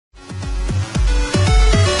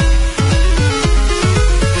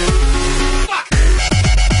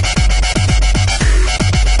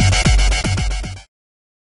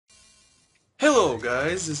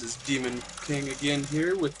guys, this is Demonking again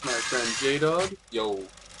here with my friend J-Dog. Yo,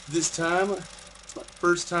 this time, it's my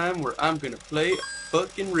first time where I'm gonna play a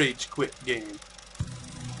fucking rage quit game.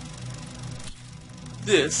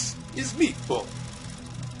 This is Meatboy.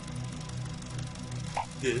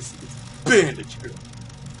 This is Bandage Girl.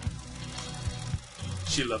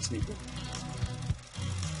 She loves Meatboy.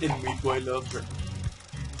 And Meatboy loves her.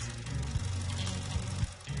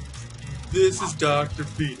 This is Dr.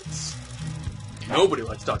 Fetus. Nobody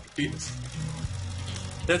likes Dr. Fetus.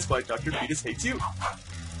 That's why Dr. Fetus hates you.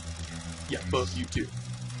 Yeah, both you too.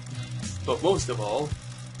 But most of all,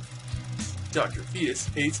 Dr. Fetus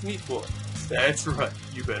hates Meatboy. That's right,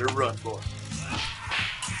 you better run, boy.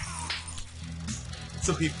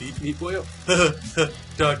 So he beat Meatboy up.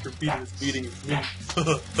 Dr. Fetus beating me.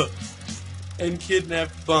 And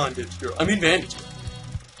kidnapped Bandage Girl. Bandage Girl.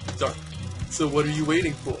 Sorry. So what are you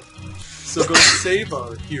waiting for? So go save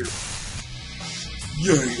our hero.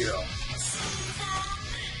 Yeah!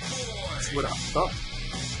 That's what I thought.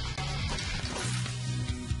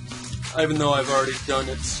 Even though I've already done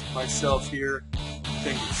it myself here, I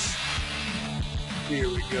think it's... Here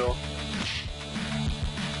we go.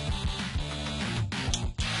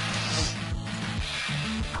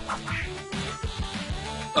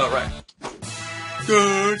 Alright.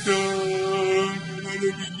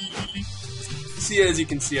 See, as you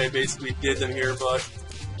can see, I basically did them here, but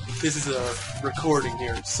this is a recording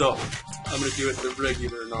here, so I'm going to do it the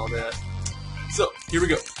regular and all that. So, here we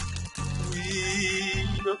go.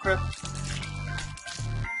 No crap.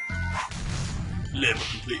 Level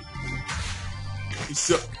complete. You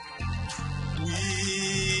suck.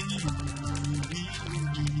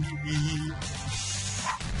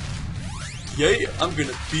 Yeah, I'm going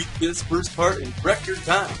to beat this first part in record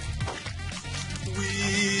time.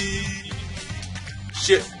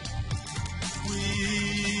 Shit.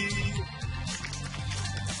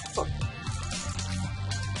 Fuck.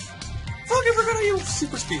 Fuck, I forgot I use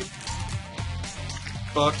super speed.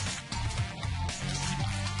 Fuck.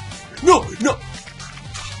 No!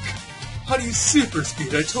 How do you super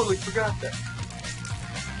speed? I totally forgot that.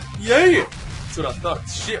 Yeah! That's what I thought.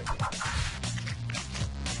 Shit.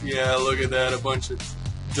 Yeah, look at that. A bunch of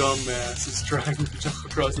dumbasses trying to jump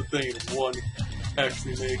across the thing and one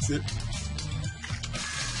actually makes it.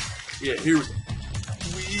 Yeah, here we go.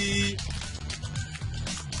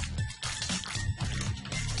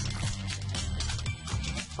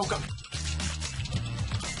 Oh god.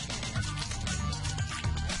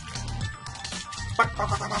 Fuck.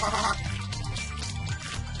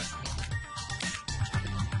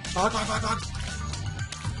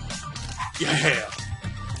 Yeah.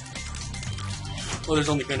 Well, there's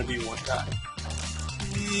only gonna be one guy.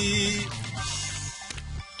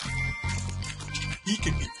 He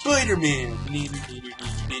could be Spider-Man.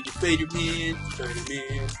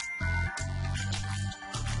 Spider-Man.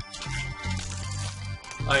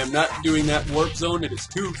 I am not doing that warp zone. It is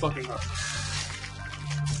too fucking hard.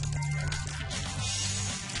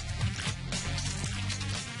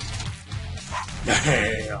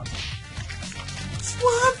 Yeah. That's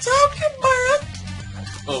what I'm talking about.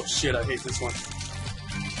 Oh shit, I hate this one.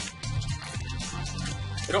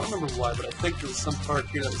 I don't remember why, but I think there was some part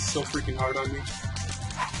here that was so freaking hard on me.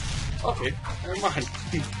 Okay, never mind.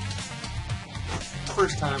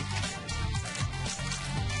 First time.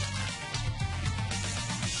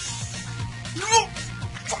 No!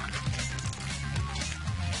 Fuck!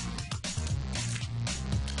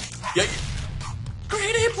 Yeah.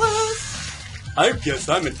 Grade A+! I guess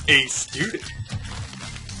I'm an A student.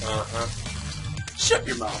 Shut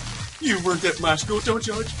your mouth. You weren't at my school, don't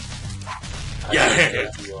judge. Yeah!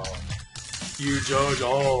 You judge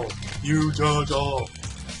all. You judge all.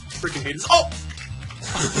 Freaking haters. Oh!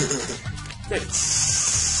 That's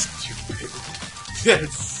stupid.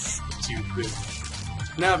 That's stupid.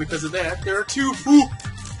 Now, because of that, there are two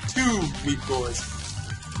Meatboys.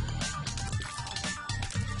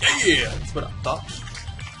 Yeah! That's what I thought.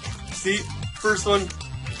 See? First one,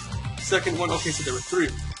 second one. Okay, so there were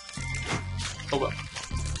three. Oh well.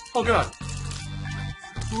 Oh god.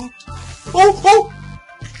 Oh!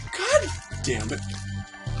 God damn it.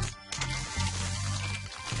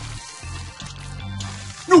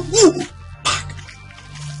 No! Ooh! Fuck!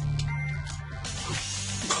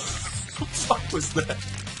 What the fuck was that?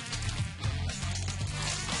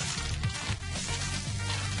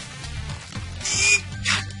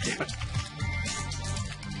 God damn it.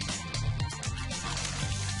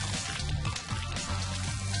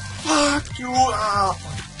 Fuck you! I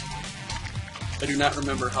do not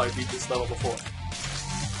remember how I beat this level before. I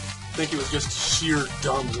think it was just sheer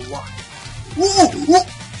dumb luck. Fuck!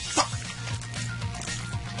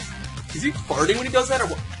 Is he farting when he does that, or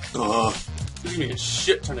what? Ugh. There's gonna be a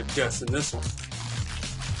shit ton of deaths in this one.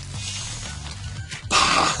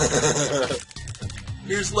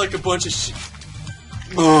 Here's like a bunch of shit.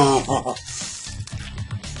 Oh,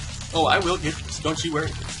 I will get this. Don't you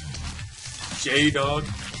worry. J-Dog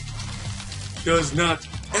does not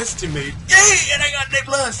estimate. Yay! And I got an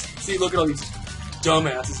A+. See, look at all these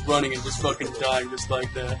dumbasses running and just fucking dying just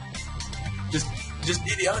like that. Just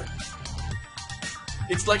idiotic.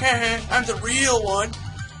 It's like, haha, I'm the real one.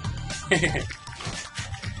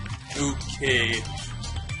 Okay.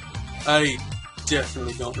 I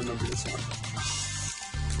definitely don't remember this one.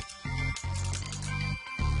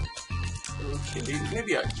 Okay,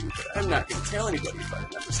 maybe I do, but I'm not gonna tell anybody if I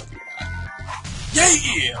remember something or not.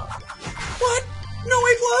 Yeah! What? No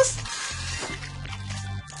A+?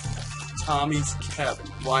 Tommy's Cabin.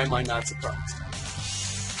 Why am I not surprised?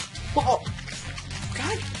 Oh,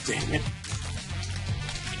 god damn it.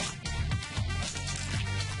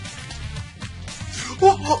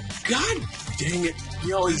 Oh, god dang it.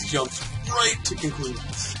 He always jumps right to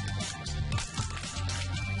conclusions.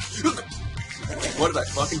 What did I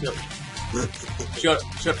fucking do? Shut up,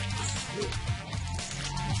 shut up.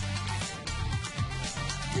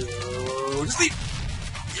 Go to sleep.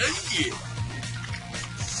 Yeah.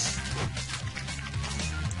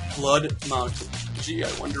 Blood Mountain. Gee,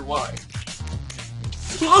 I wonder why.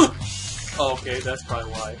 Oh, okay, that's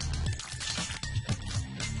probably why.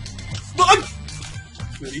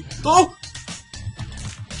 Ready? Oh!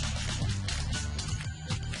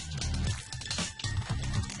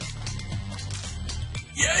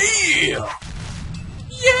 Yeah!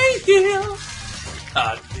 Yeah!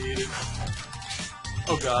 I did it.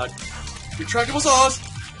 Oh god. Retractable saws!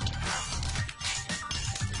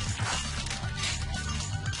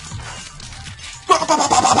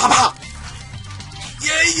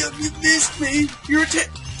 Yeah, you missed me! You're a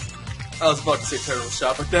I was about to say terrible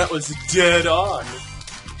shot, but that was dead on.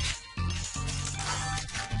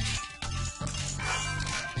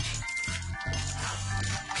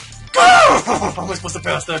 How am I supposed to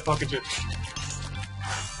pass that fucking shit?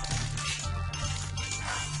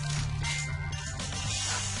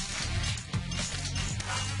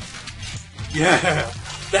 Yeah,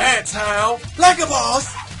 that's how. Like a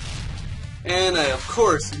boss! And I, of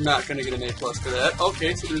course, am not gonna get an A+ for that.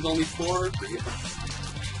 Okay, so there's only 4 or 3 of them.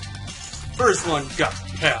 First one got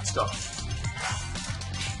passed off.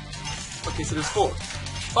 Okay, so there's 4.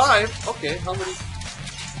 5? Okay, how many?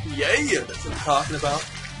 Yeah, that's what I'm talking about.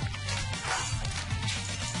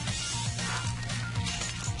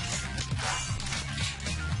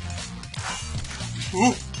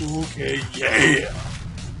 Ooh, okay, yeah!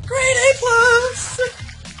 Great A+!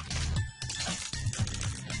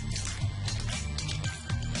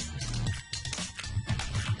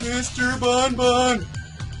 Mr. Bun Bun!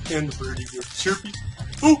 And the birdie gets chirpy.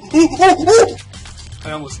 Ooh, ooh, ooh, ooh!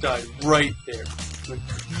 I almost died right there. Like,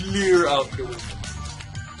 clear out the window.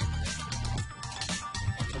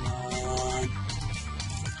 Come on.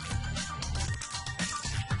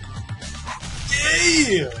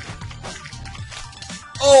 Yeah!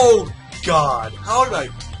 Oh, God. How did I...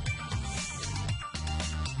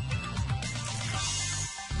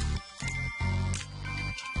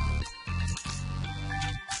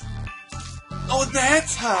 Oh,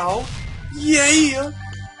 that's how. Yeah.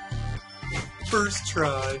 First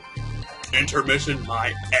try. Intermission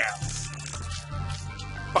my ass.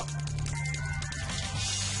 Fuck.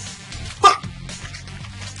 Fuck.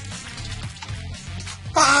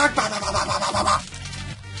 Fuck. Fuck.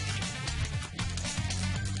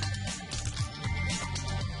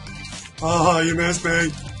 Ah, you missed me.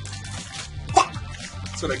 Fuck.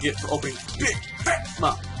 That's what I get for opening big fat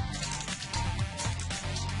mouth.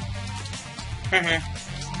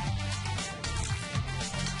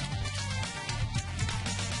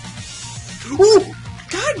 Ooh!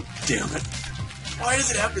 God damn it! Why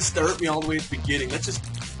does it have to start me all the way at the beginning? That's just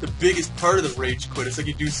the biggest part of the rage quit. It's like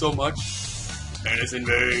you do so much, and it's in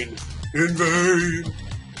vain. In vain!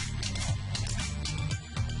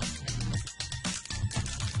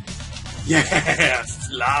 Yes!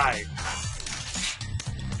 Slide!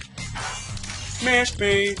 Smash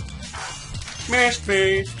me! Smash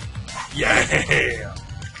me! Yeah!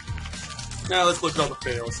 Now let's look at all the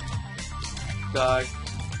fails. Die.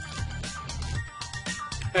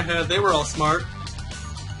 Haha, they were all smart.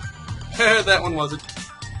 Haha, that one wasn't.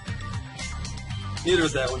 Neither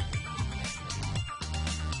was that one.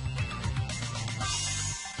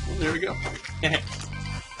 Well, there we go.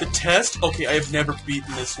 The test? Okay, I have never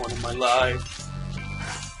beaten this one in my life.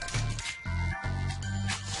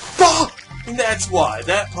 Fuck! And that's why.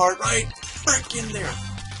 That part right in there.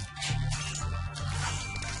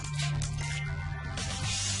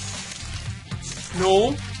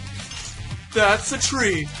 No. That's a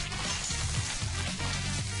tree.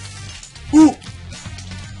 Ooh!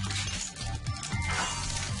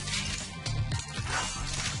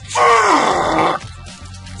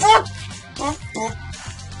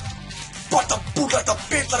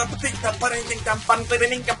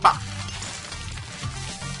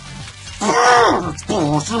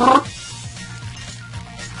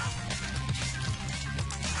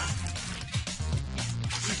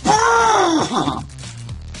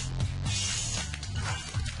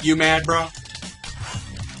 You mad, bro?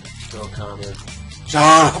 No comment. Shut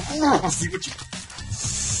up. See what you...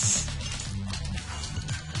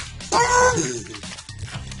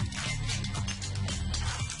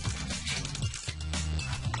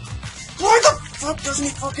 Why the fuck doesn't he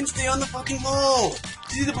fucking stay on the fucking wall?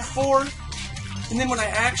 He did it before, and then when I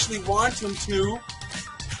actually want him to...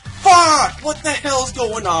 Fuck! What the hell's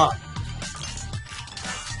going on?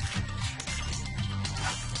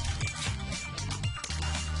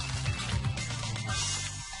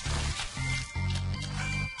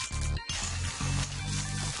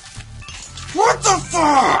 What the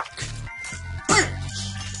fuck? Bitch!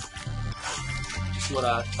 That's what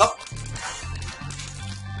I... Oh!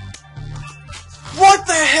 What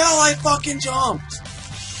the hell? I fucking jumped!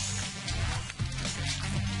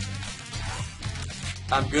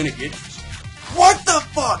 I'm gonna get it. What the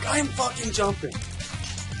fuck? I'm fucking jumping.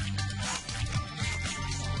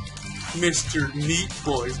 Mr.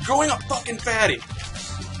 Meatboy is growing a fucking fatty.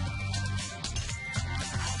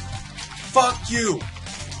 Fuck you.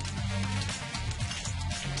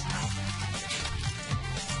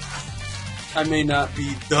 I may not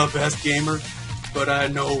be the best gamer, but I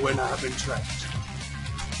know when I've been trapped.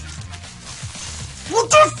 What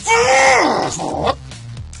the fuck?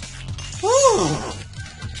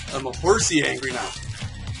 I'm a horsey angry now.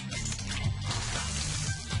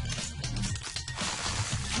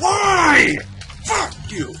 Why? Fuck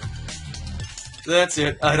you. That's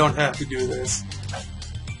it. I don't have to do this.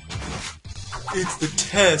 It's the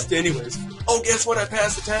test anyways. Oh, guess what? I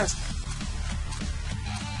passed the test.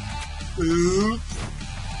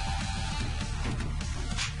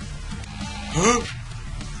 Huh?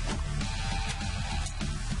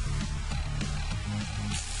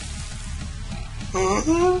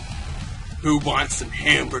 Who wants some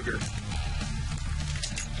hamburger?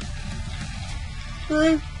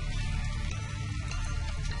 You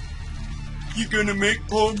gonna make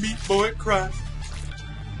poor Meatboy cry?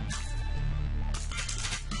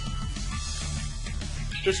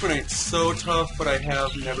 This one ain't so tough, but I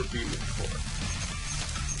have never beaten it before.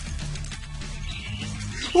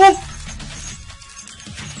 Oh!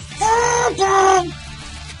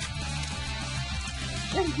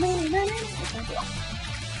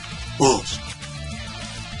 Bullshit.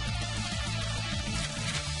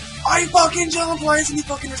 I fucking jumped! Why isn't he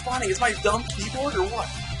fucking responding? Is my dumb keyboard or what?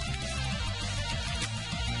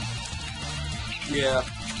 Yeah.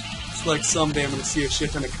 It's like someday I'm gonna see a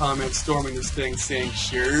shit ton of comments storming this thing saying,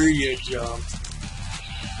 sure you jumped.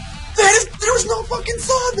 There was no fucking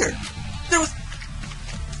saw there! There was...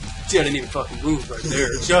 See, I didn't even fucking move right there.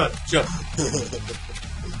 Shut up.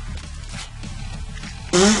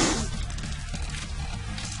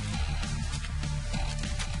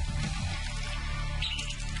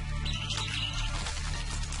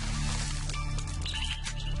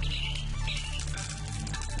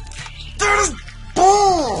 There's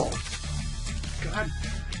bull! God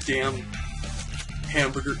damn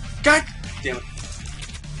hamburger. God damn it.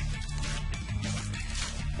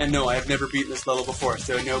 And no, I have never beaten this level before,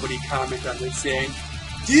 so nobody comment on this saying,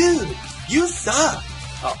 dude, you suck!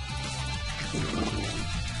 Oh.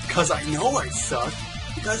 Because I know I suck.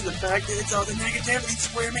 Because of the fact that it's all the negativity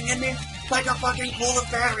swimming in me like a fucking pool of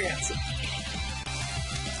battery acid.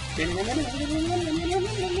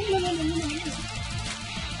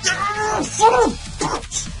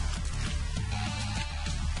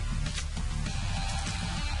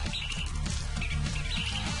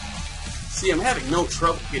 See, I'm having no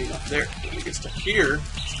trouble getting up there. When it gets to here,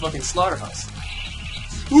 it's a fucking slaughterhouse.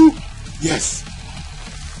 Ooh! Yes!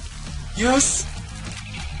 Yes!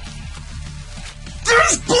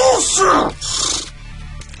 There's bullshit!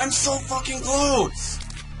 I'm so fucking close!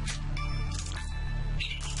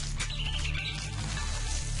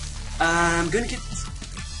 I'm gonna get this.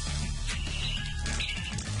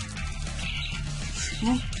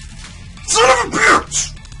 Son of a bitch!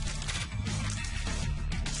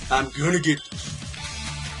 I'm gonna get this.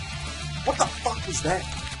 What the fuck is that?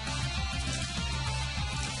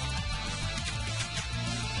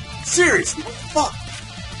 Seriously, what the fuck?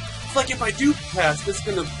 It's like if I do pass, this is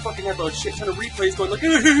gonna fucking have a shit ton of replays going like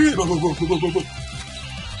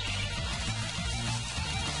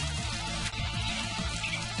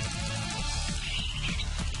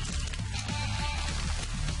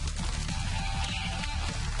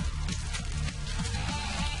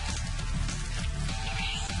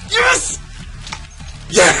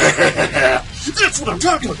That's what I'm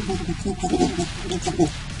talking about!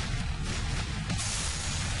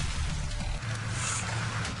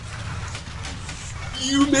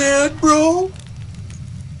 You mad, bro?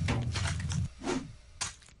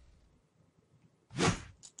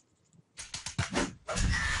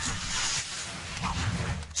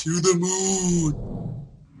 To the moon!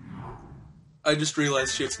 I just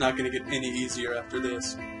realized shit's not gonna get any easier after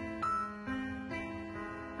this.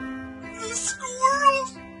 The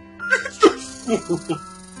squirrels!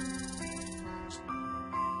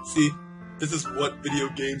 See, this is what video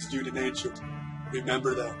games do to nature.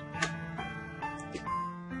 Remember that.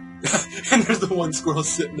 And there's the one squirrel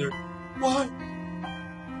sitting there. Why?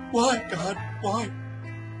 Why, God? Why?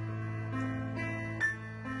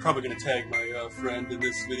 Probably gonna tag my friend in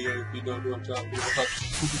this video if you know who I'm talking about.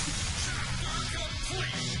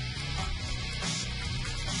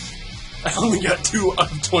 I only got 2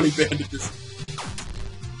 out of 20 bandages.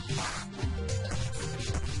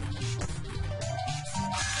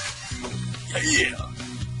 Yeah!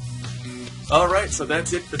 Alright, so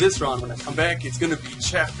that's it for this round. When I come back, it's gonna be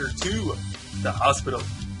Chapter 2, The Hospital.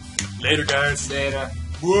 Later, guys. Later.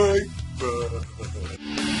 Bye.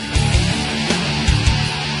 Bye.